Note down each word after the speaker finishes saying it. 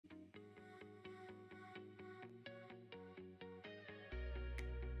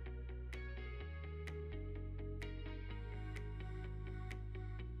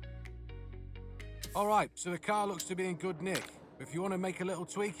Alright, so the car looks to be in good nick. If you want to make a little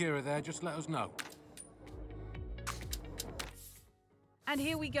tweak here or there, just let us know. And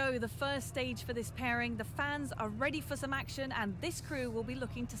here we go, the first stage for this pairing. The fans are ready for some action, and this crew will be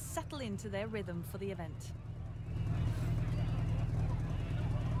looking to settle into their rhythm for the event.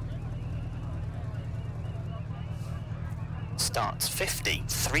 Starts 50,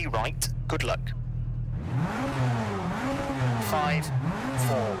 3 right, good luck. 5,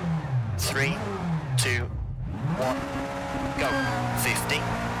 4, 3, 2, 1, go. 50,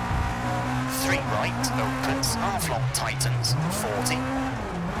 3 right, opens, half long, tightens, 40,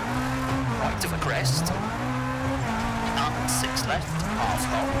 right of a crest, and 6 left, half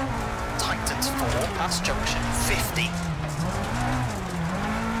long, tightens 4, past junction, 50,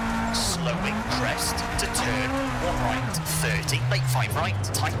 slowing crest to turn, 1 right, 30, late 5 right,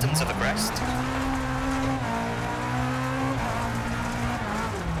 tightens of a crest,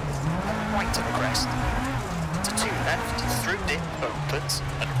 right of a crest, to 2 left, through dip, opens,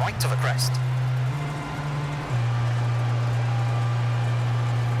 and right of a crest.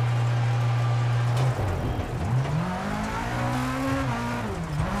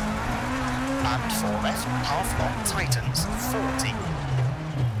 And 4 left, half long, tightens, 40.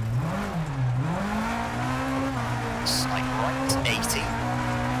 Slight right, 80.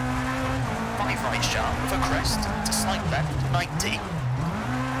 5 right sharp of a crest, to slight left, 90.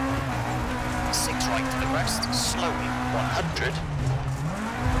 6 right to the crest, slowing, 100.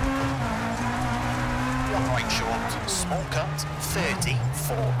 1 right short, small cut, 30,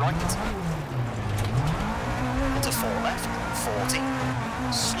 4 right. To 4 left, 40.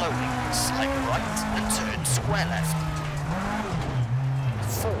 Slowing, slight right and turn square left.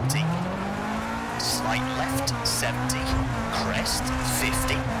 40. Slight left, 70. Crest,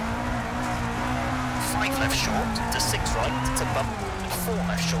 50. 5 left short, to 6 right, to bump, 4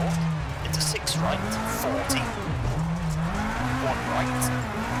 left short. To 6 right, 40, 1 right,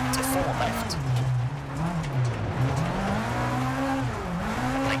 to 4 left,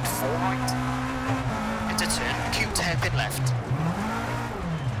 late 4 right, into turn, acute hairpin left,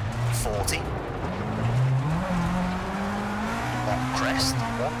 40, long crest,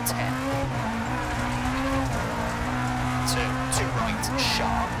 110, turn 2 right,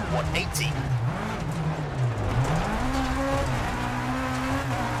 sharp, 180,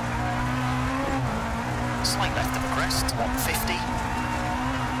 slight left of a crest, 150.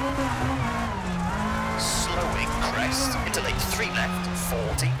 Slowing crest, into late 3 left,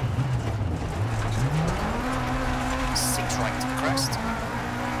 40. 6 right to the crest.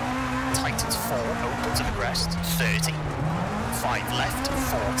 Tightens 4, open to the crest, 30. 5 left,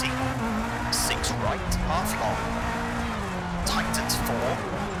 40. 6 right, half long. Tightens 4,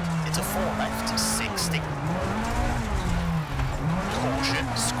 into 4 left, 60. Caution,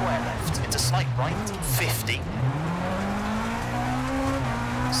 square left, into slight right, 50.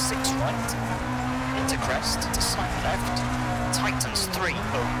 6 right, into crest, to slight left, tightens 3,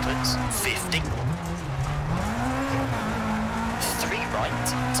 opens, 50. 3 right,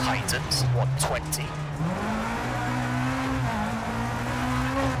 tightens, 120.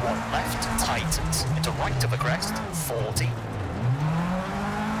 1 left, tightens, into right of a crest, 40.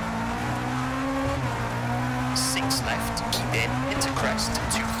 6 left, keep in, into crest,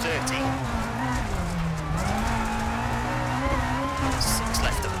 230. 6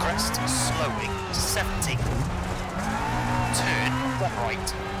 left of crest, slowing, 70. Turn, 1 right.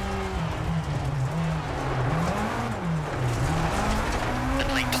 And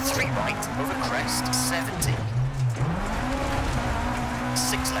late 3 right, over crest, 70.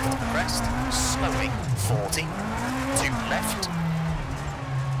 6 left of crest, slowing, 40. 2 left.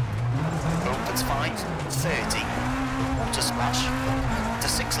 Opens 5, 30, water splash, to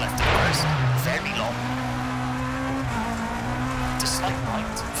 6 left of crest, very long, to slight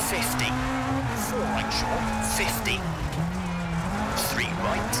right, 50, 4 right short, 50, 3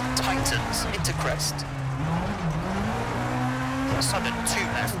 right, tightens, into crest, sudden 2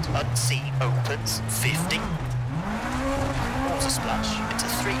 left, unseen, opens, 50, water splash, into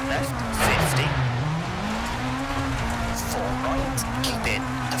 3 left, 50, 4 right, keep in,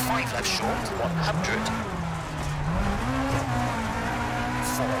 to 5 left short, 100.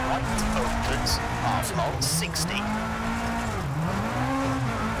 4 right, opens, half long, 60.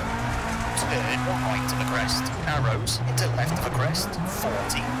 Turn, 1 right to the crest, arrows, into left of a crest,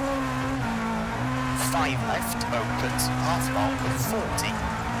 40. 5 left, opens, half long, 40.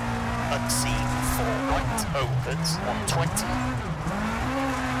 Unseen, 4 right, opens, 120.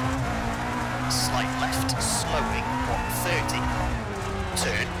 Slight left, slowing, 130.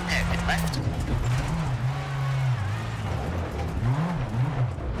 Turn, hairpin left.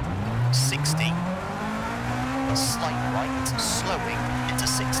 60. slowing into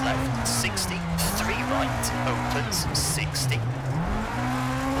 6 left, 60, 3 right, opens, 60.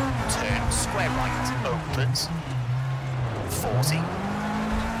 Turn square right, opens, 40.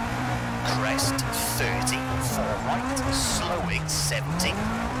 Crest, 30, 4 right, slowing, 70.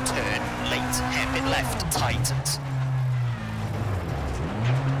 Turn late, hairpin left, tightens.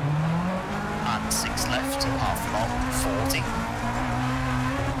 And 6 left, half long, 40.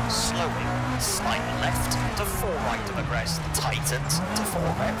 Slowing, slight left to 4 right of the crest, tightens to 4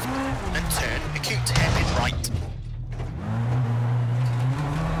 left, and turn acute hairpin right.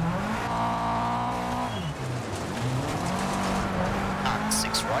 And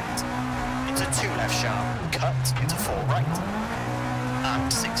 6 right, into 2 left sharp, cut into 4 right,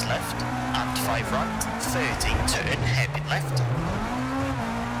 and 6 left, and 5 right, 30, turn hairpin left.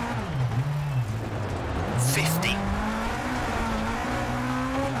 50.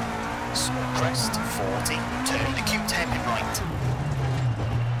 Small crest, 40, turn acute hairpin right.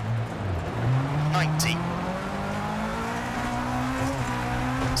 90.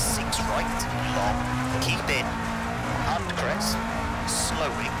 6 right, long, keep in, and crest,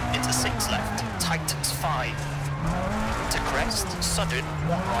 slowing into 6 left, tightens 5. To crest, sudden,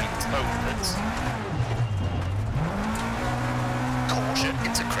 1 right, opens. Caution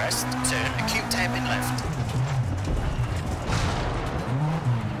into crest, turn acute hairpin left.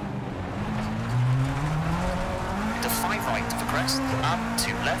 Into 5 right of the crest, and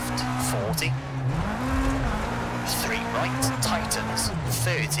 2 left, 40. 3 right, tightens,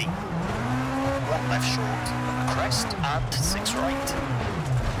 30. 1 left short, crest, and 6 right.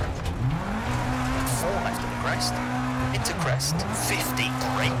 4 left of the crest, into crest, 50,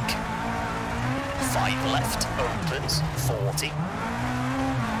 brake. 5 left, opens, 40.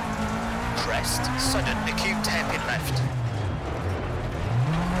 Crest, sudden acute hairpin left.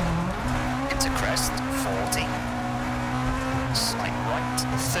 Into crest, 40. Slight right,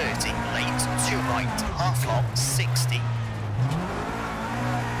 30, late, 2 right, half long, 60.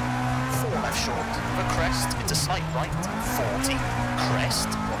 4 left short, the crest, into slight right, 40. Crest,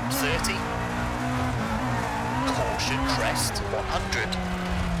 130. Caution, crest, 100.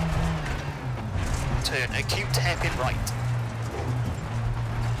 Turn acute hairpin right.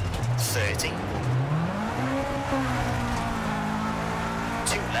 30.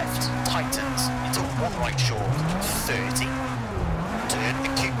 2 left, tightens, into 1 right short, 30. Turn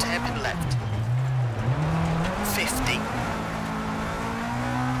acute hairpin left. 50.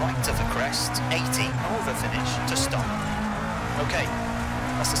 Right of the crest, 80, over finish, to stop. Okay,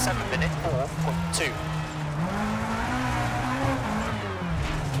 that's a 7-minute 4.2.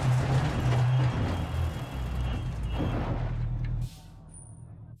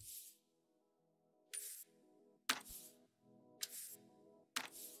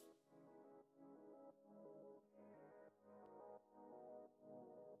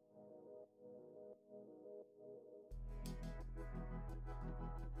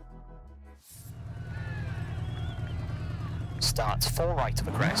 Starts 4 right of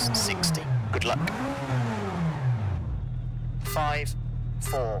the crest, 60. Good luck. 5,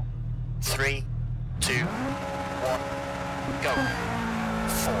 4, 3, 2, 1, go.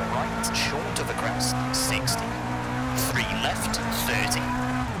 4 right, short of the crest, 60. 3 left, 30.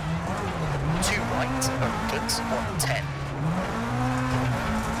 2 right, opens, 110.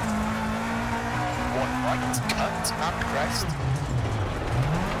 1 right, cut, and crest.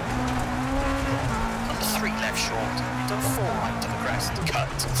 3 left short, into 4 right to the crest, cut,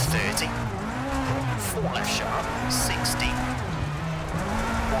 30. 4 left sharp, 60. 1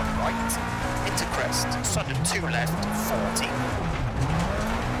 right, into crest, sudden 2 left, 40.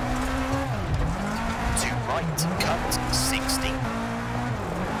 2 right, cut, 60.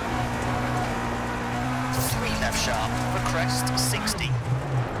 3 left sharp, the crest, 60.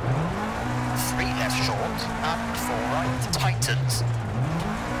 3 left short, and 4 right, tightens.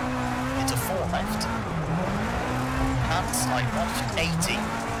 Into 4 left. And slight left, 80.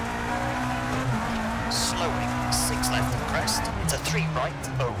 Slowing, 6 left of crest, into 3 right,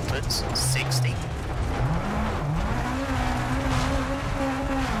 opens, 60. 4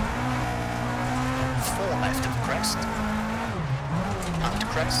 left of crest, and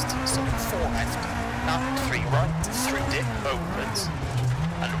crest, so 4 left, and 3 right, through dip, opens,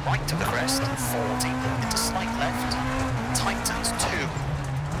 and right of the crest, 40, into slight left, tightens 2,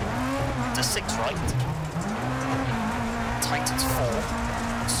 into 6 right, tightens 4,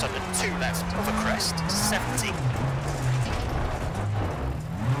 sudden 2 left over crest, 70.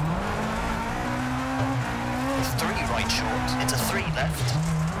 3 right short, into 3 left,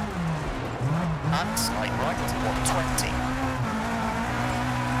 and slight right, 120.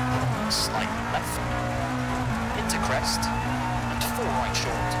 Slight left, into crest, right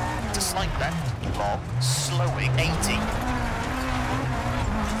short, to slight left, long, slowing 80.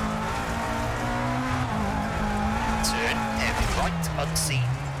 Turn, heavy right, unseen.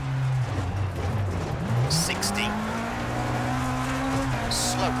 60.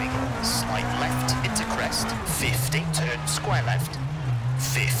 Slowing, slight left into crest, 50. Turn square left,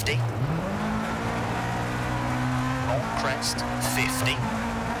 50. Long crest, 50.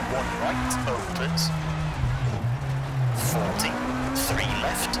 One right, opens. 40. 3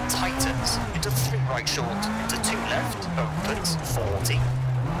 left, tightens. Into 3 right short, into 2 left, opens. 40.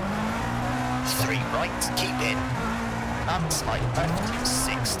 3 right, keep in. And slight left,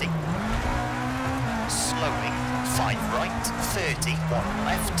 60. Slowing, 5 right, 30. 1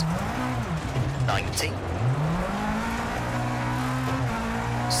 left, 90.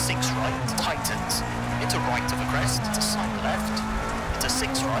 6 right, tightens. Into right of a crest, to side left. Into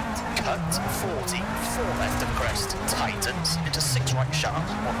 6 right, cut, 40. 4 left of a crest, tightens. Into 6 right sharp,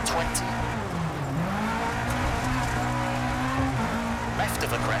 120. Left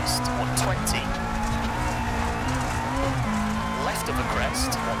of a crest, 120. Left of a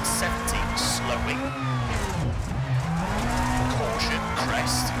crest, 170. Slowing. Caution,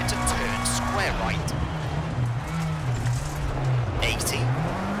 crest, into turn, square right. 80.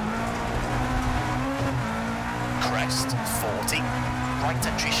 Crest, 40. Right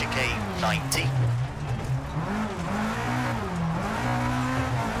entry chicane, 90.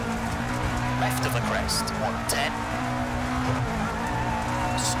 Left of a crest, 110.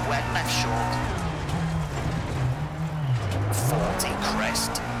 Square left short. 40,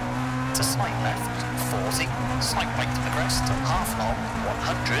 crest. To slight left, 40. Slight right to the crest, half long,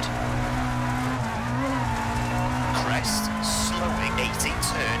 100. Crest, slowing 80,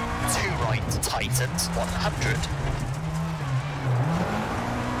 turn, 2 right, tightens, 100.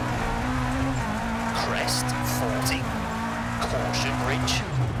 Crest, 40. Caution, ridge.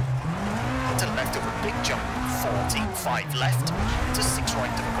 To the left of a big jump, 40. 5 left. To 6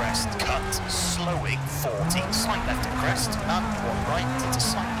 right of a crest, cut. Slowing, 40. Slight left of crest. And 1 right to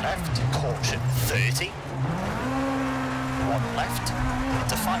slight left. Caution, 30. 1 left.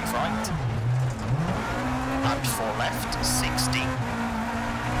 Into 5 right. And 4 left, 60. 1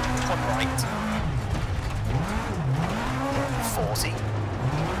 right. 40.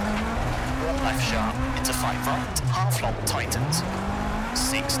 1 left sharp, into 5 right, half long tightens,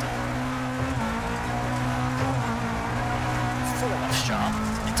 60. 4 left sharp,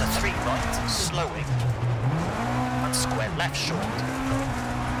 into 3 right, slowing, and square left short.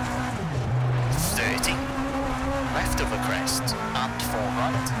 30. Left of a crest, and 4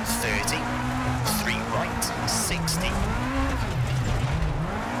 right, 30. 3 right, 60.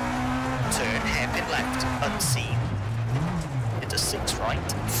 Turn hairpin left, unseen. Into 6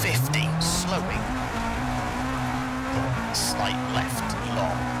 right, 50, slowing. Slight left,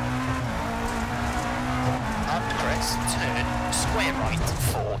 long. And crest, turn, square right,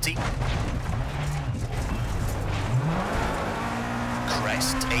 40.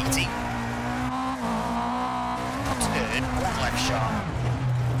 Crest, 80. Turn, 1 left sharp.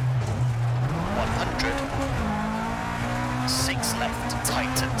 100. 6 left,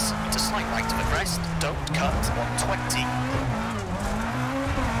 tightens. Into slight right of the crest, don't cut, 120.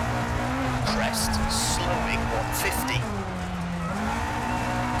 Crest, slowing, 150.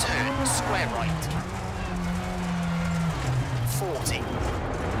 Turn, square right. 40.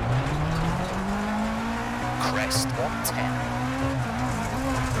 Crest, 110.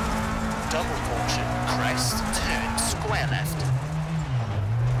 Double caution, crest, turn, square left.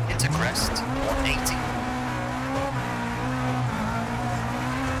 Into crest, 180.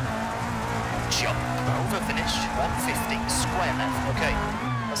 Jump, over finish, 150, square left. Okay,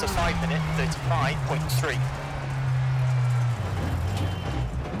 that's a 5 minute, 35.3.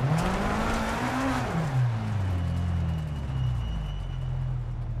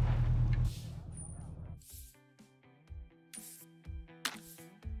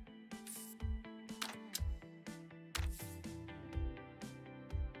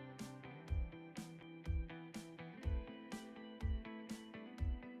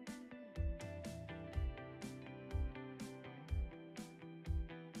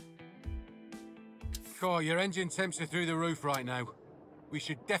 Core, your engine temps are through the roof right now. We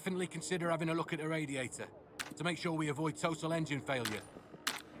should definitely consider having a look at the radiator to make sure we avoid total engine failure.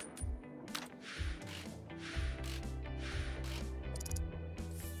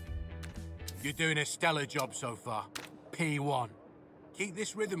 You're doing a stellar job so far. P1. Keep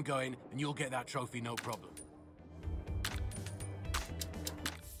this rhythm going and you'll get that trophy no problem.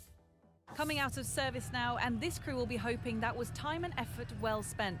 Coming out of service now, and this crew will be hoping that was time and effort well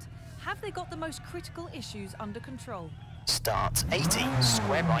spent. Have they got the most critical issues under control? Start 80,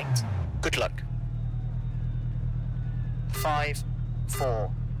 square right. Good luck. 5,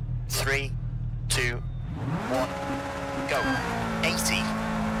 4, 3, 2, 1, go. 80.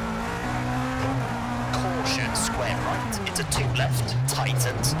 Caution, square right into 2 left,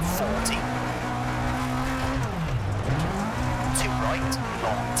 tightens, 40. 2 right,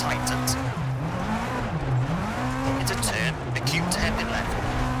 long, tightens. Into turn, acute hairpin left.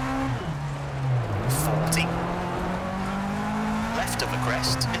 40. Left of the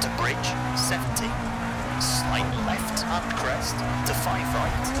crest, into bridge, 70. Slight left and crest, to 5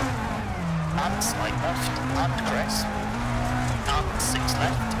 right. And slight left and crest. And 6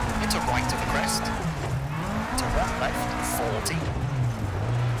 left, into right of the crest. To 1 left, 40.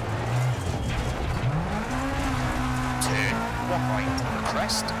 Turn, 1 right of the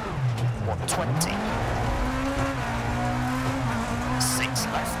crest, 120. 6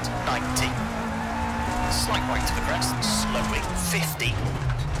 left, 90. Slight right to the crest, slowing, 50.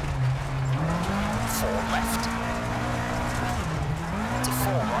 4 left. To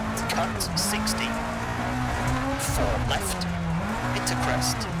 4 right, cut, 60. 4 left, into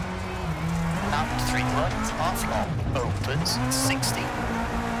crest. And 3 right, half long, opens, 60.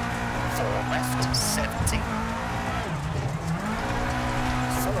 4 left, 70.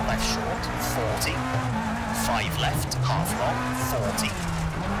 4 left short, 40. 5 left, half long, 40.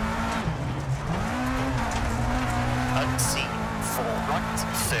 Unseen, 4 right,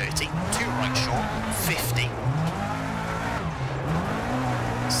 30. 2 right short, 50.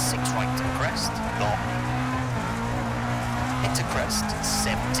 6 right to crest, long. Into crest,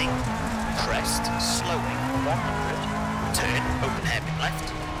 70. Crest, slowing, 100. Turn, open hairpin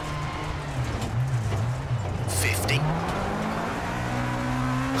left. 50.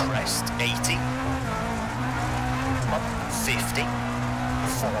 Crest, 80. Up, 50.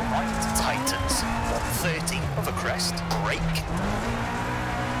 4 right, tightens, 130 of a crest, brake.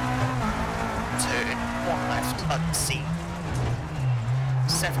 Turn, 1 left, unseen.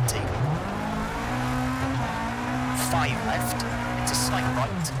 70. 5 left, into slight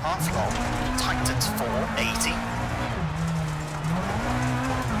right, half long, tightens 480.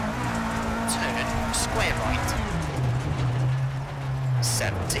 Turn, square right.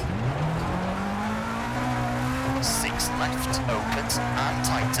 70. 6 left, opens and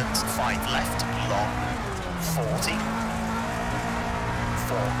tightens, 5 left, long, 40.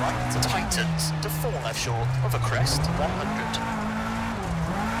 4 right, tightens to 4 left short of a crest, 100.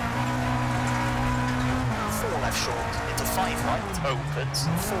 4 left short into 5 right, opens,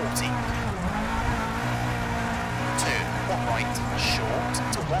 40. Turn, 1 right, short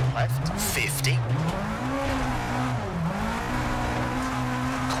to 1 left, 50.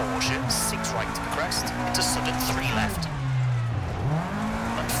 Caution, 6 right to the crest, into sudden 3 left.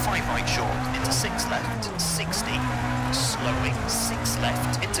 And 5 right short, into 6 left, 60. Slowing, 6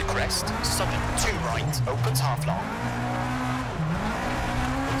 left, into crest, sudden 2 right, opens half long.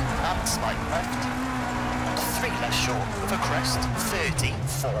 And slight left. 3 left short of a crest, 30,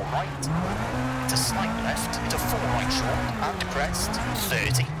 4 right. Into slight left, into 4 right short, and crest,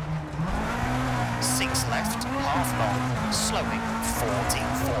 30. 6 left, half long, slowing, 40,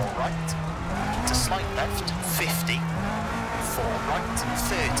 4 right. Into slight left, 50. 4 right,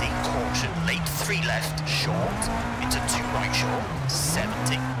 30, caution, late 3 left, short. Into 2 right short,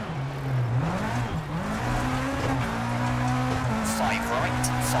 70. 5 right,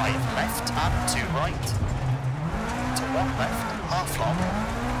 5 left, and 2 right. 1 left, half long,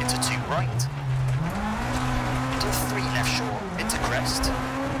 into 2 right, into 3 left short, into crest,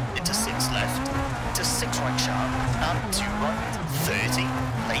 into 6 left, into 6 right sharp, and 2 right, 30,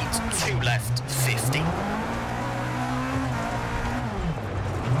 late, 2 left, 50.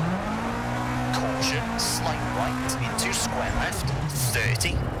 Caution, slight right, into square left,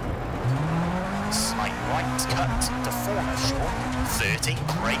 30. Slight right, cut, to 4 left short, 30,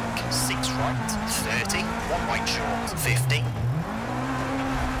 brake, 6 right, 30, 1 right short, 50.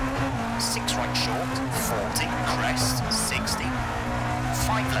 6 right short, 40, crest, 60.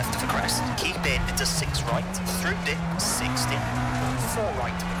 5 left of the crest, keep in into 6 right, through dip, 60. 4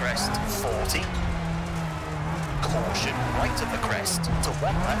 right of the crest, 40. Caution, right of the crest, to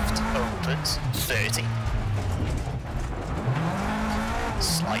 1 left, opens, 30.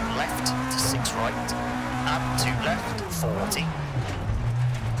 Slight left to 6 right, and 2 left, 40.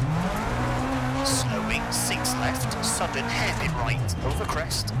 Slowing, 6 left, sudden hairpin right, over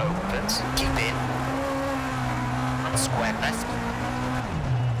crest, opens, keep in. And square left.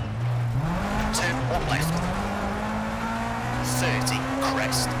 Turn 1 left. 30,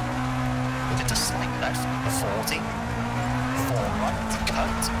 crest. Into slight left, 40. 4 right,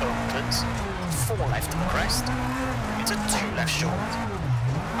 cut, opens. 4 left of the crest, into 2 left short,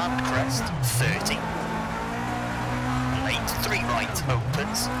 and crest, 30. Late 3 right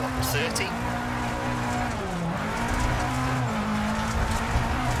opens, 130.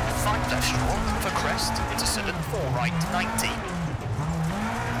 5 left short for crest, into sudden 4 right, 90.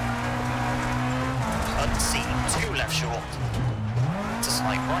 Unseen 2 left short, to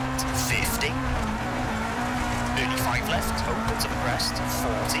slide right, 50. Early 5 left, open to the crest,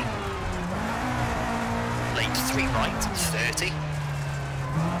 40. Late 3 right, 30.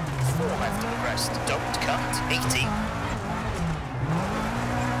 4 left of the crest, don't cut, 80.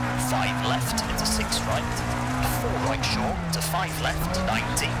 5 left into 6 right, 4 right short to 5 left,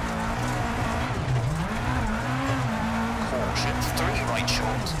 90. Caution, 3 right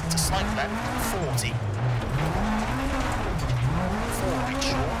short to slight left, 40. 4 right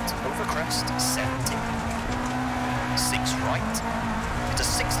short, over crest, 70. 6 right, into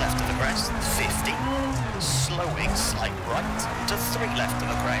 6 left of the crest, 50. Slowing, slight right, to 3 left of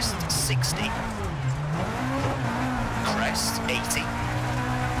the crest, 60. Crest, 80.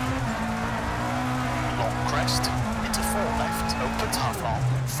 Long crest, into 4 left, opens half long,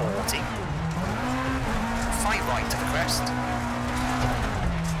 40. 5 right to the crest.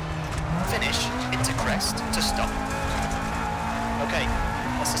 Finish, into crest, to stop. Okay,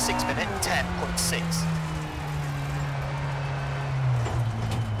 that's a 6 minute, 10.6.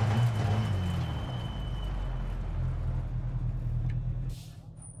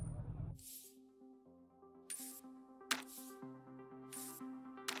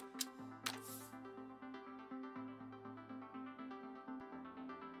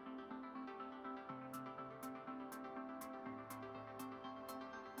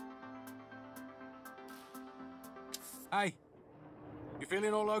 Hey, you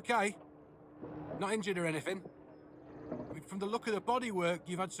feeling all okay? Not injured or anything? I mean, from the look of the bodywork,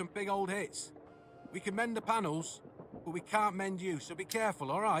 you've had some big old hits. We can mend the panels, but we can't mend you, so be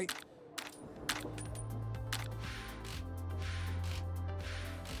careful, all right?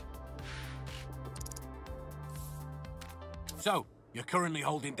 So, you're currently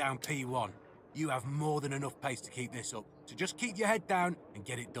holding down P1. You have more than enough pace to keep this up, so just keep your head down and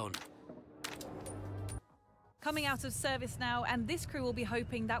get it done. Coming out of service now, and this crew will be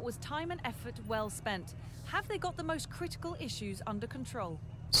hoping that was time and effort well spent. Have they got the most critical issues under control?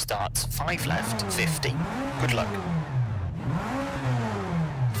 Starts 5 left, 50. Good luck.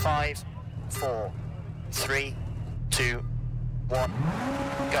 5, 4, 3, 2, 1,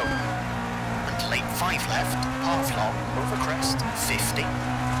 go. And late 5 left, half long, over crest, 50. 4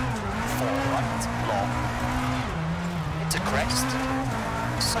 right, long. Into crest.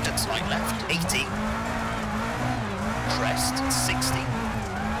 Sudden slight left, 80. Crest, 60.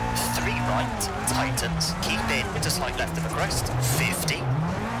 3 right, tightens, keep in, into slight left of the crest, 50.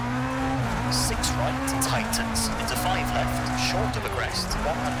 6 right, tightens, into 5 left, short of the crest,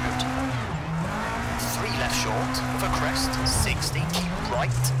 100. 3 left short, of a crest, 60, keep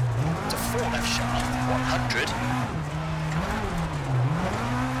right, to 4 left sharp, 100.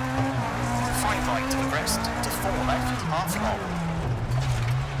 5 right to the crest, to 4 left, half long.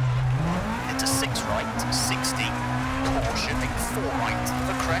 Into 6 right, 60. Cautioning 4 right of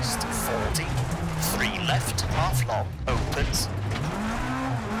the crest, 40. 3 left, half long, opens.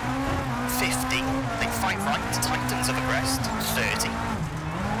 50. Then 5 right, tightens of the crest, 30.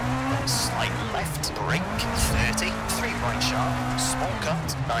 Slight left, brake, 30. 3 right sharp, small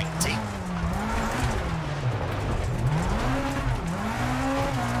cut, 90.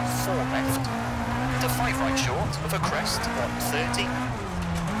 4 left. To 5 right short of a crest, 130.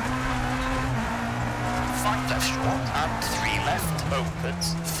 5 left short and 3 left,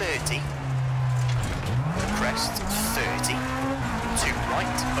 opens, 30. Crest, 30. 2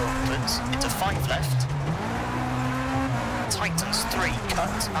 right, opens, into 5 left. Tightens 3,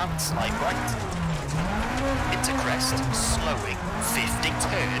 cut and slide right. Into crest, slowing, 50,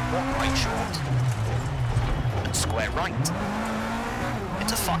 turn, 1 right short. And square right.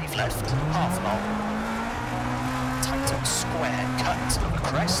 Into 5 left, half long. Tightens square, cut of a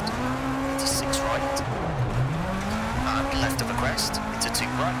crest. Into 6 right. And left of the crest, into 2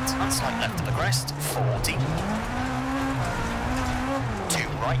 right, and slight left of the crest, 40. 2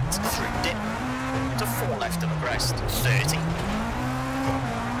 right, through dip, to 4 left of the crest, 30.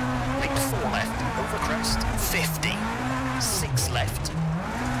 Big 4 left, over crest, 50. 6 left,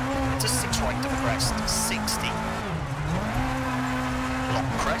 into 6 right of the crest, 60. Long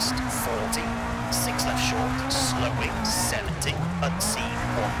crest, 40. 6 left short, slowing, 70. Unseen,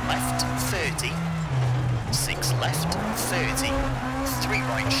 1 left, 30. 6 left, 30, 3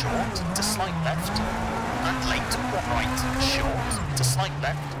 right short, to slight left, and late 1 right, short, to slight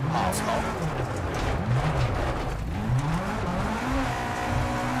left, half long.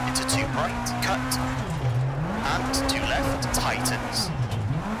 into 2 right, cut, and 2 left, tightens,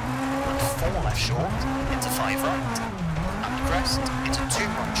 and 4 left short, into 5 right, and crest, into 2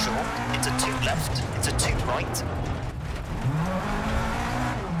 right short, into 2 left, into 2 right,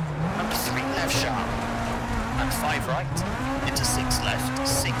 and 3 left sharp, and 5 right, into 6 left,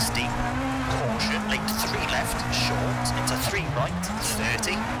 60, caution, late 3 left, short, into 3 right,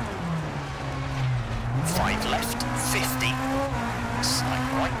 30, 5 left, 50, slide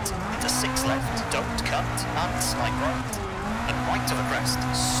right, into 6 left, don't cut, and slide right, and right of the crest,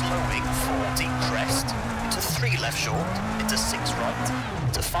 slowing, 40, crest, into 3 left short, into 6 right,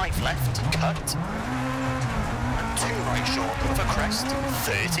 into 5 left, cut, and 2 right short of a crest,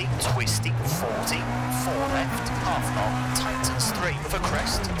 30, twisty, 40, 4 left, half long, tightens 3 of a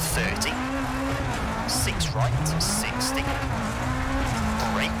crest, 30, 6 right, 60,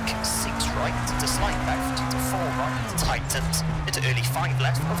 brake, 6 right, to slide left, to 4 right, tightens, into early 5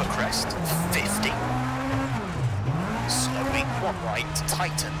 left of a crest, 50, slowing, 1 right,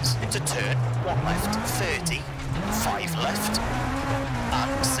 tightens, into turn, 1 left, 30, 5 left,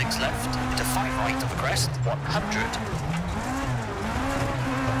 and 6 left, into 5 right of a crest, 100,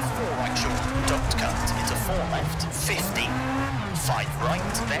 4 right short, don't cut, into 4 left, 50, 5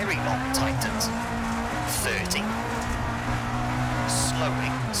 right, very long, tightens, 30,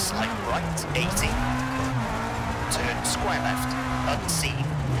 slowing, slight right, 80, turn square left, unseen,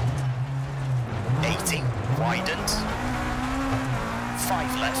 80, widens,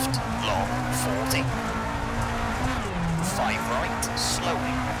 5 left, long, 40, 5 right,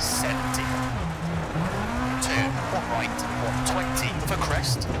 slowing, 70, turn 1 right, 120, of a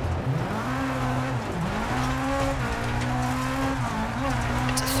crest,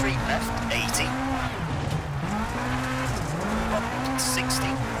 into 3 left, 80, 60,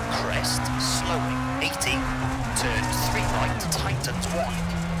 crest, slowing, 80, turn 3 right, tightens 1,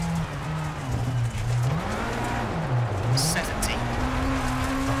 70,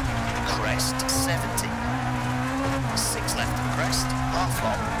 crest, 70, 6 left of a crest, half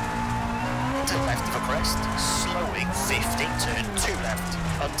long, to left of a crest, slowing, 50, turn 2 left,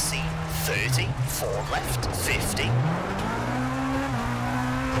 unseen, 30, 4 left, 50,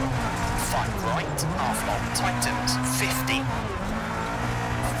 5 right, half long, tightens, 50,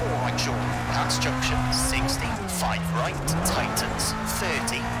 4 right short, past junction, 60, 5 right, tightens,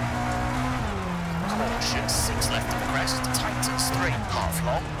 30, caution, 6 left of the crest, tightens 3, half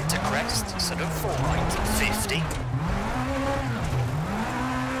long, into crest, sort of 4 right, 50,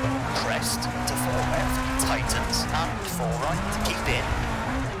 crest, to 4 left, tightens, and 4 right, keep in,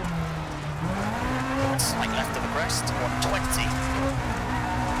 slight left of the crest, 120,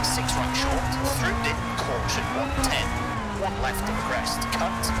 6 right short, through dip, caution, 110, 1 left of the crest,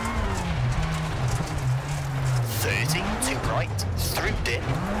 cut, 30, 2 right, through dip,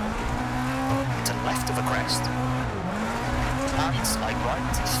 into left of the crest, and slide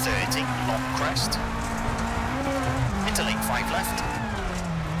right, 30, long crest, into late 5 left,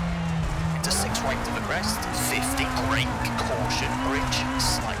 into 6 right of the crest, 50, brake, caution, bridge,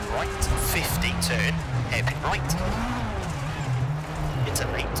 slide right, 50, turn, heavy right, into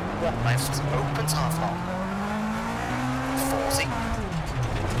late, 1 left, opens half long, 40,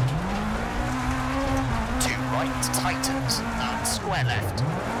 2 right, tightens, and square left,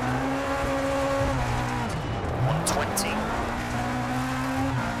 120,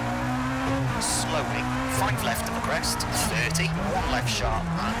 slowing, 5 left of the crest, 30, 1 left sharp,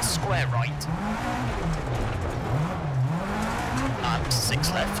 and square right, and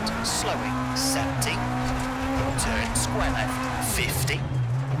 6 left, slowing, 70, turn square left, 50,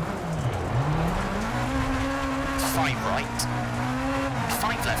 5 right,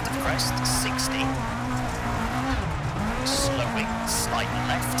 5 left of the crest, 60, slowing, slide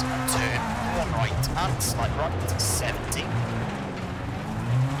left, turn, 1 right, and slide right, 70,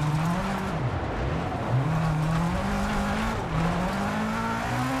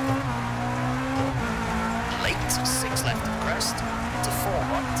 late, 6 left of the crest, to 4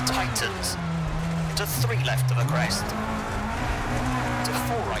 right, tightens, to 3 left of the crest, to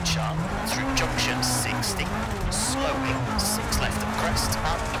 4 right sharp, through junction 60, slowing, 6 left of crest,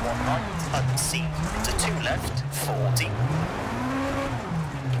 and 1 right, unseen, to 2 left, 40,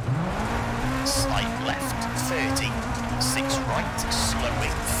 slide left, 30, 6 right,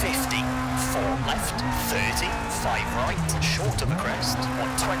 slowing, 50, 4 left, 30, 5 right, short of the crest,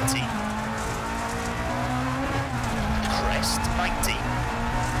 120, crest, 90,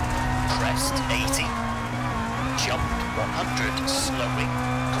 crest, 80, jump, 100, slowing,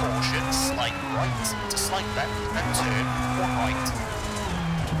 caution, slide right, to slide left, and turn, 1 right,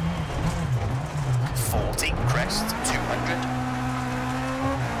 40, crest, 200,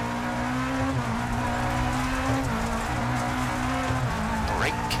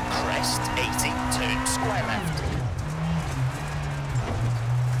 square left.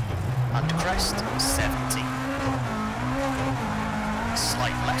 And crest, 70.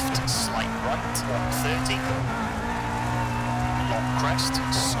 Slight left, slight right, 130. Long crest,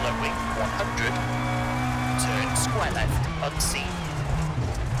 slowing, 100. Turn square left, unseen.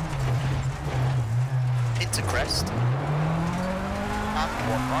 Into crest. And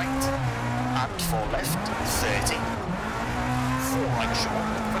one right. And four left, 30. Four right short,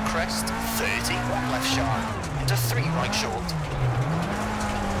 for crest, 30. One left sharp, into three right short.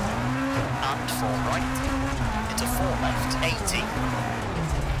 And four right, into four left, 80.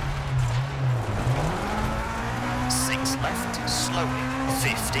 Six left, slowing,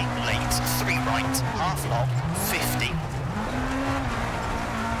 50. Late, three right, half long, 50.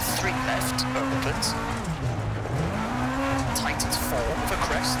 Three left, opens. Tightens 4 for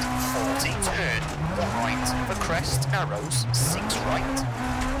crest, 40, turn, 1 right for crest, narrows, 6 right,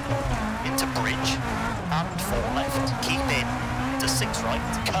 into bridge, and 4 left, keep in, to 6 right,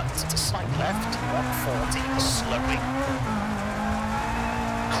 cut to slight left, 140, slowing,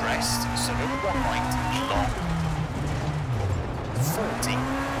 crest, so 1 right, long, 40,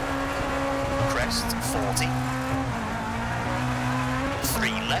 crest, 40, 3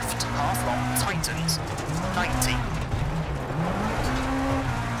 left, half long, tightens, 90,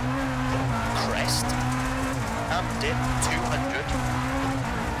 crest, and dip, 200,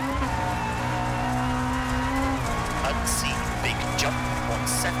 unseen, big jump,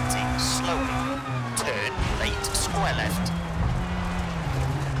 170, slowly, turn, late, square left,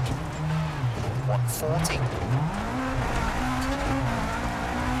 140,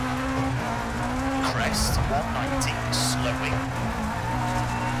 crest, 190, slowing,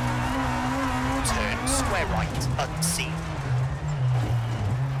 turn, square right, unseen,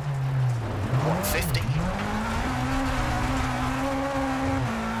 150.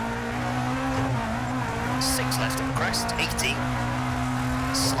 Six left of crest, 80.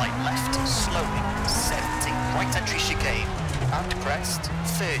 Slight left, slowing, 70. Right entry chicane, and crest,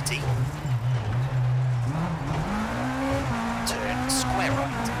 30. Turn, square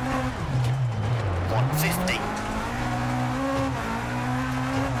right, 150.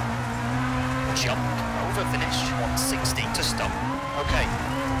 Jump, over finish, 160 to stop. Okay.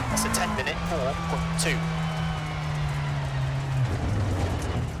 That's a 10-minute 4.2.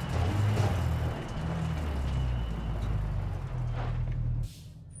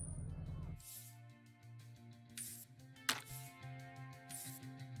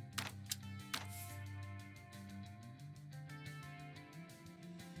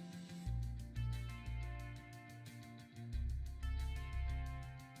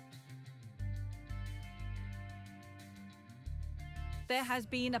 There has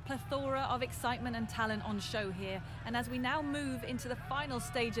been a plethora of excitement and talent on show here, and as we now move into the final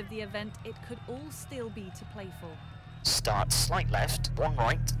stage of the event, it could all still be to play for. Start slight left, 1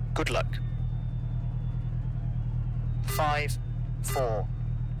 right, good luck. 5, 4,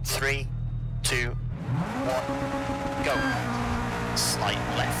 3, 2, 1, go. Slight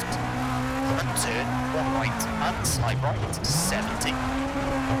left, and turn, 1 right, and slight right, 70.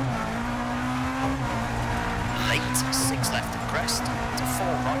 Late, 6 left of crest, to 4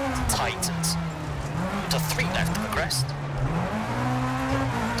 right, tightens, to 3 left of the crest,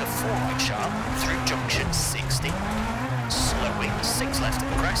 to 4 right sharp, through junction, 60, slowing, 6 left of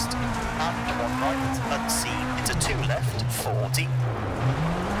the crest, and 1 right, unseen, into 2 left, 40,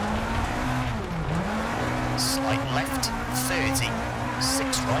 slight left, 30,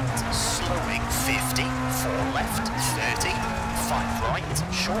 6 right, slowing, 50, 4 left, 30, 5 right,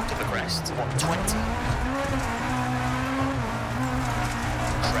 short of the crest, 120,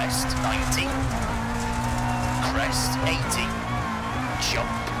 crest, 90, crest, 80,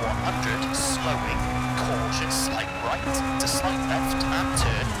 jump, 100, slowing, caution, slight right, to slight left, and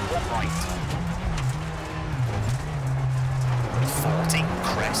turn, 1 right, 40,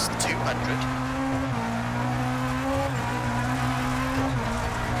 crest, 200,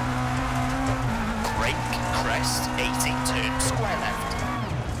 brake, crest, 80, turn, square left,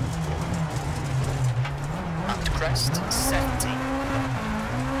 and crest, 70,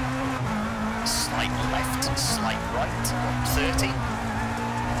 slight left, slight right, 130,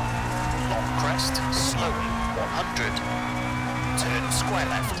 long crest, slowing, 100, turn square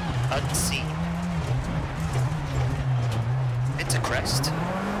left, unseen, into crest,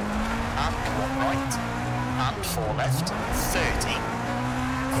 and 1 right, and 4 left, 30,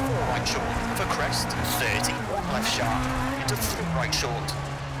 4 right short, for crest, 30, 1 left sharp, into 3 right short,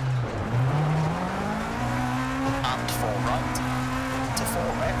 and 4 right, to 4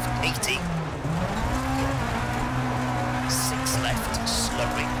 left, 80, 6 6 left,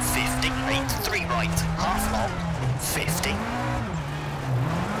 slowing, 50, 8, 3 right, half long, 50.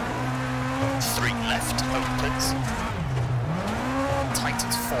 3 left, opens.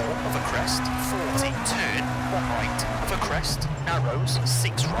 Tightens 4 over crest, 40, turn, 1 right over crest, narrows,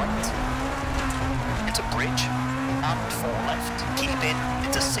 6 right. Into bridge, and 4 left, keep in,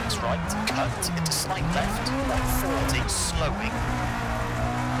 into 6 right, cut, into slight left, 140, slowing.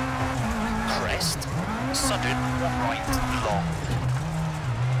 Crest, sudden, 1 right, long.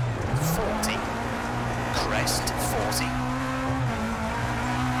 40, crest, 40.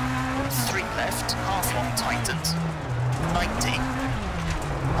 3 left, half long tightens, 90.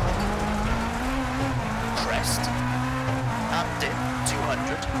 Crest, and in,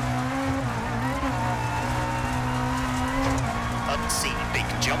 200. Unseen big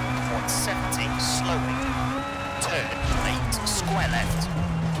jump, 170, slowing. Turn, 8, square left.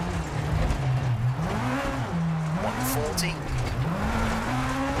 140.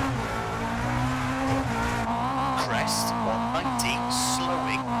 Crest, 190,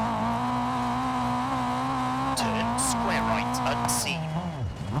 slowing. Turn, square right, unseen.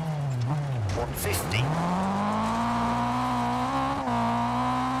 150.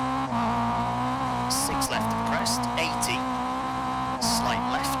 6 left, crest, 80. Slight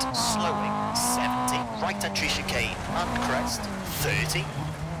left, slowing, 70. Right entry chicane, and crest, 30.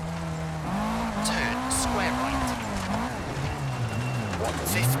 Turn, square right.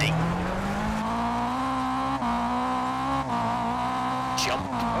 150. Jump,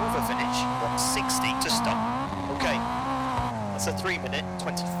 over finish, 160 to stop. Okay, that's a 3-minute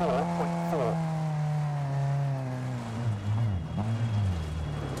 24.4.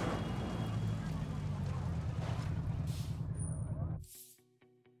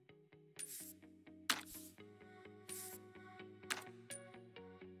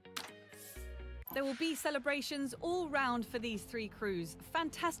 There will be celebrations all round for these 3 crews.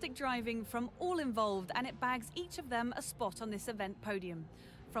 Fantastic driving from all involved, and it bags each of them a spot on this event podium.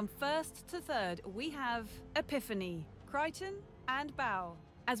 From 1st to 3rd, we have Epiphany, Crichton and Bow.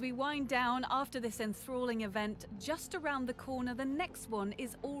 As we wind down after this enthralling event, just around the corner, the next one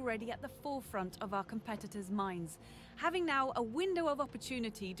is already at the forefront of our competitors' minds, having now a window of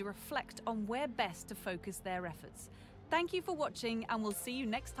opportunity to reflect on where best to focus their efforts. Thank you for watching, and we'll see you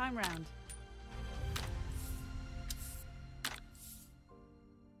next time round.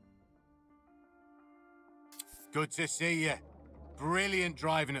 Good to see you. Brilliant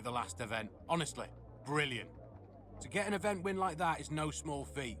driving at the last event. Honestly, brilliant. To get an event win like that is no small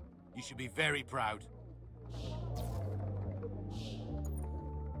feat. You should be very proud.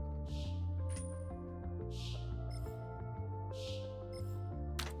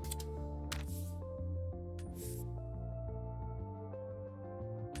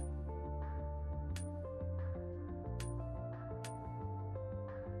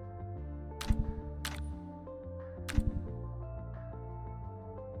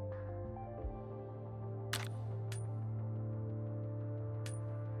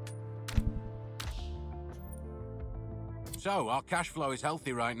 So, our cash flow is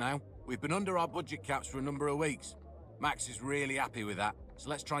healthy right now. We've been under our budget caps for a number of weeks. Max is really happy with that, so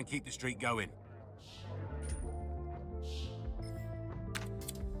let's try and keep the streak going.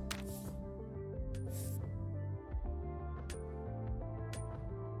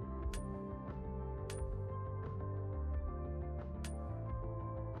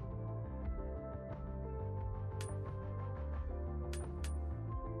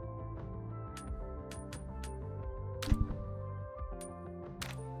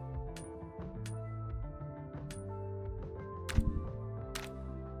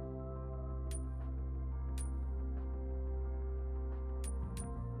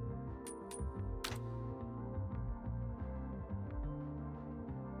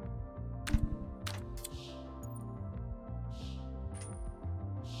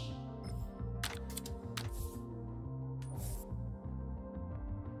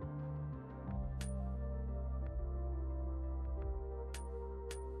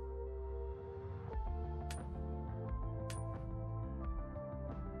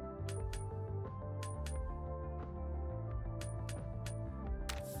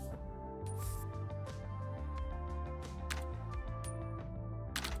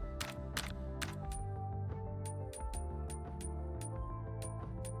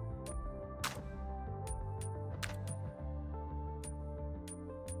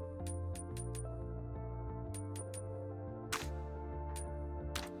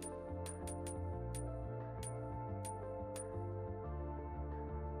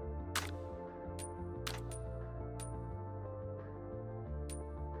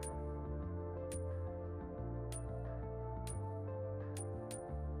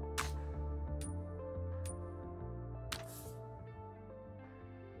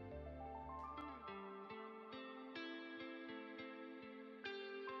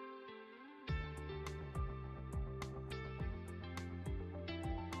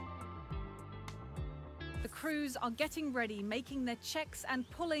 crews are getting ready, making their checks and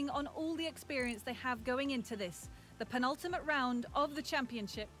pulling on all the experience they have going into this, the penultimate round of the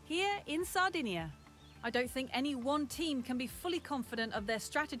championship here in Sardinia. I don't think any one team can be fully confident of their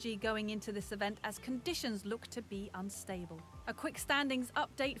strategy going into this event as conditions look to be unstable. A quick standings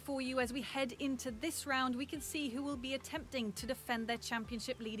update for you as we head into this round. We can see who will be attempting to defend their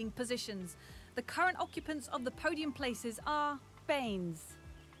championship leading positions. The current occupants of the podium places are Baines,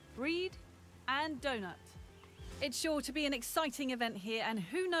 Breed and Donut. It's sure to be an exciting event here, and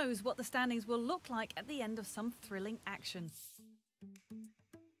who knows what the standings will look like at the end of some thrilling action.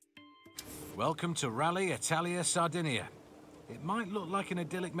 Welcome to Rally Italia Sardinia. It might look like an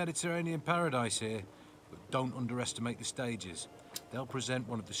idyllic Mediterranean paradise here, but don't underestimate the stages. They'll present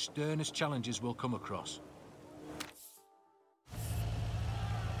one of the sternest challenges we'll come across.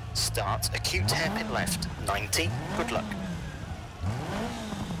 Start acute hairpin left, 90, good luck.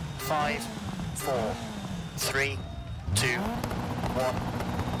 5, 4, 3, 2, 1,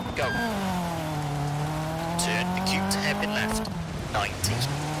 go. Turn acute hairpin left, 90.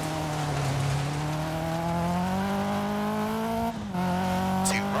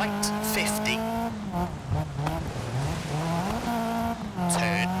 To right, 50.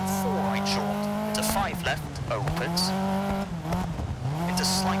 Turn 4 right short, into 5 left, opens. Into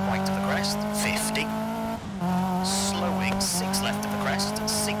slight right of the crest, 50. Slowing 6 left of the crest,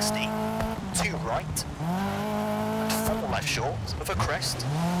 60. 2 right. And 4 left short of a crest.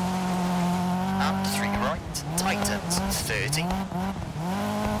 And 3 right, tightens, 30.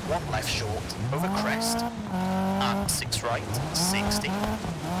 1 left short over crest. And 6 right, 60.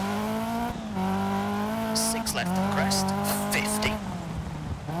 6 left of crest, 50.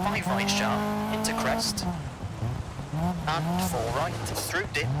 5 right sharp into crest. And 4 right through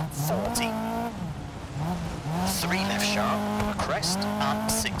dip, 40. 3 left sharp of a crest,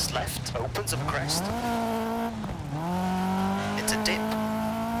 and 6 left opens of a crest. Into dip,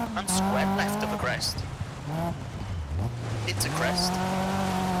 and square left of a crest. Into crest,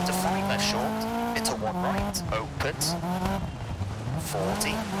 into 5 left short, into 1 right, opens.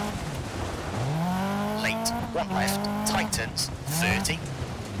 40. Late, 1 left, tightens, 30.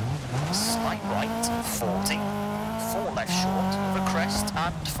 Slight right, 40. 4 left short of a crest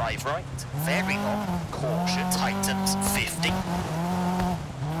and 5 right, very long, caution, tightens, 50.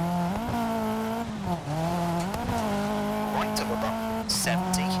 Right of a bump,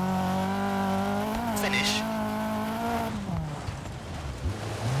 70.